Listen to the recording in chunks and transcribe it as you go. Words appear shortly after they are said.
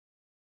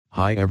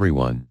Hi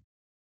everyone.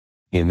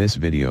 In this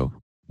video,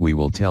 we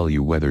will tell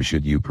you whether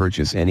should you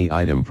purchase any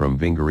item from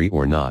VINIGARI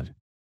or not.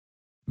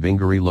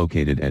 VINIGARI,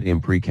 located at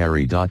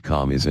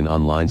Imprecari.com, is an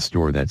online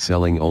store that's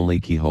selling only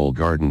keyhole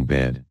garden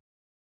bed.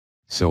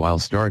 So I'll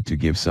start to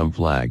give some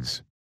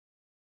flags.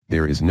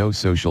 There is no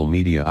social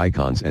media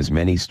icons as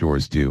many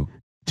stores do,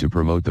 to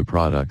promote the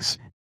products,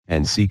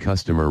 and see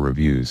customer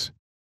reviews.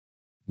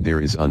 There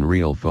is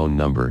unreal phone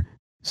number,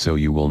 so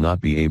you will not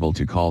be able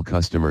to call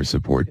customer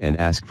support and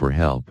ask for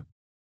help.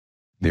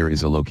 There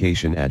is a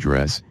location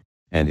address,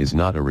 and is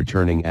not a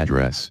returning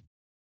address.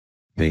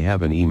 They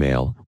have an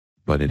email,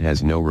 but it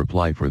has no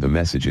reply for the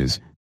messages,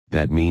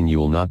 that mean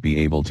you'll not be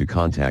able to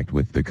contact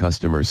with the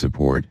customer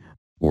support,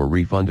 or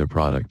refund a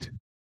product.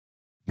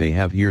 They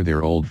have here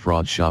their old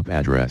fraud shop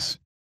address.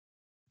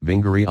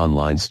 VINIGARI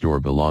online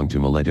store belong to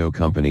Mileto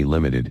Company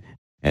Limited,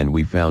 and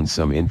we found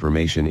some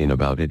information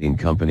about it in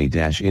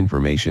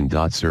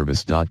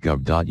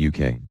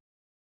company-information.service.gov.uk.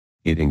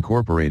 It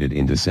incorporated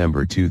in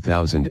December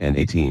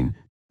 2018,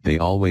 they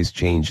always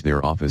change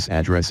their office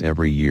address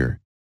every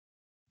year.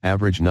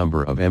 Average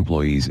number of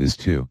employees is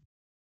 2.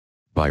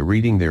 By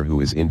reading their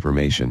who is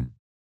information.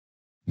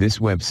 This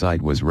website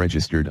was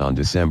registered on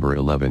December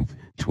 11,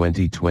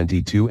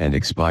 2022 and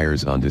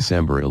expires on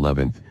December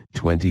 11,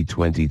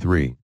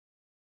 2023.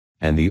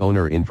 And the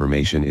owner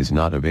information is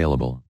not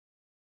available.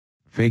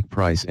 Fake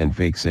price and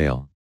fake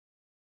sale.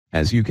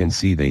 As you can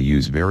see, they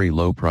use very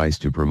low price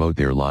to promote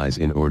their lies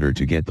in order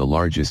to get the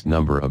largest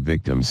number of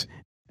victims.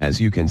 As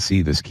you can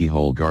see, this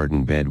keyhole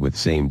garden bed with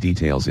same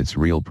details, its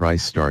real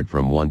price start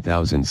from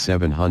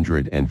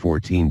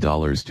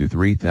 $1,714 to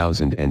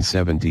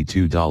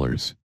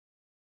 $3,072.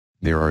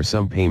 There are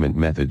some payment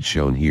methods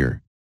shown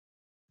here.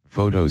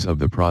 Photos of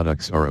the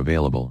products are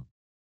available.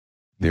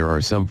 There are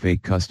some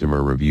fake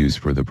customer reviews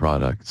for the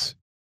products.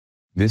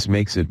 This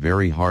makes it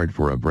very hard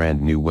for a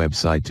brand new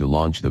website to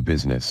launch the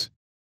business.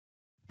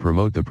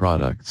 Promote the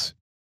products.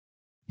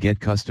 Get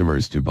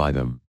customers to buy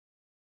them.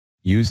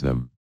 Use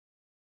them.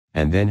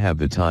 And then have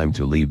the time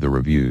to leave the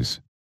reviews.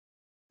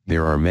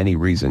 There are many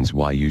reasons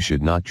why you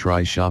should not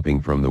try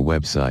shopping from the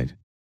website.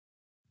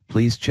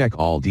 Please check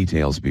all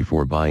details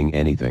before buying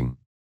anything.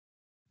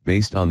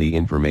 Based on the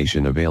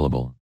information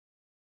available.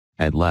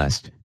 At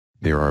last,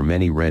 there are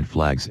many red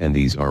flags, and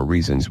these are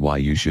reasons why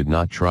you should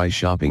not try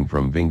shopping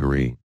from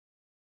VINIGARI.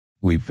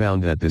 We've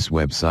found that this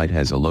website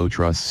has a low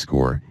trust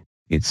score.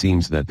 It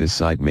seems that this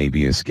site may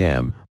be a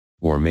scam,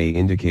 or may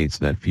indicates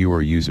that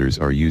fewer users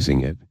are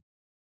using it.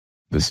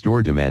 The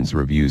store demands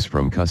reviews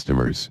from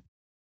customers.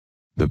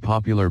 The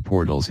popular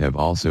portals have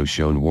also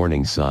shown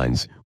warning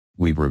signs.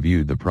 We've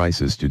reviewed the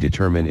prices to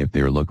determine if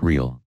they look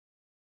real.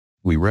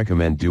 We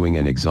recommend doing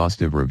an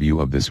exhaustive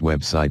review of this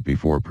website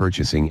before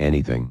purchasing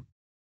anything.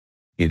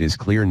 It is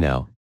clear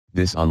now,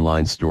 this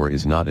online store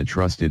is not a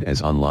trusted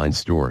as online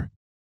store.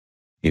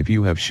 If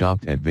you have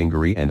shopped at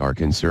VINIGARI and are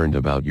concerned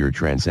about your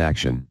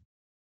transaction,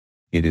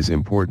 it is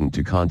important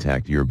to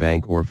contact your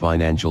bank or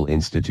financial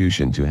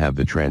institution to have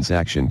the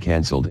transaction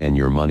cancelled and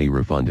your money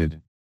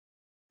refunded.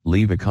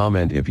 Leave a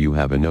comment if you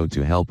have a note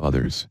to help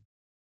others.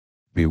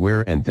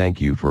 Beware and thank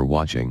you for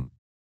watching.